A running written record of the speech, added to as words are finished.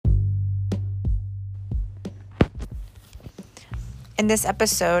In this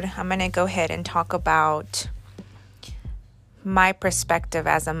episode, I'm going to go ahead and talk about my perspective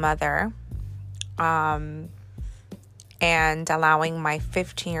as a mother, and allowing my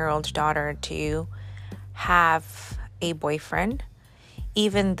 15-year-old daughter to have a boyfriend,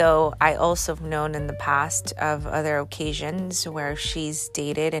 even though I also have known in the past of other occasions where she's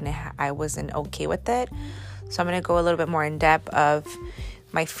dated and I wasn't okay with it. So I'm going to go a little bit more in depth of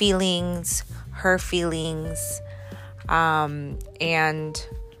my feelings, her feelings, and,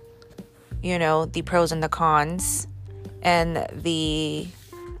 the pros and the cons, and the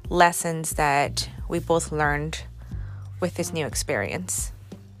lessons that we both learned with this new experience.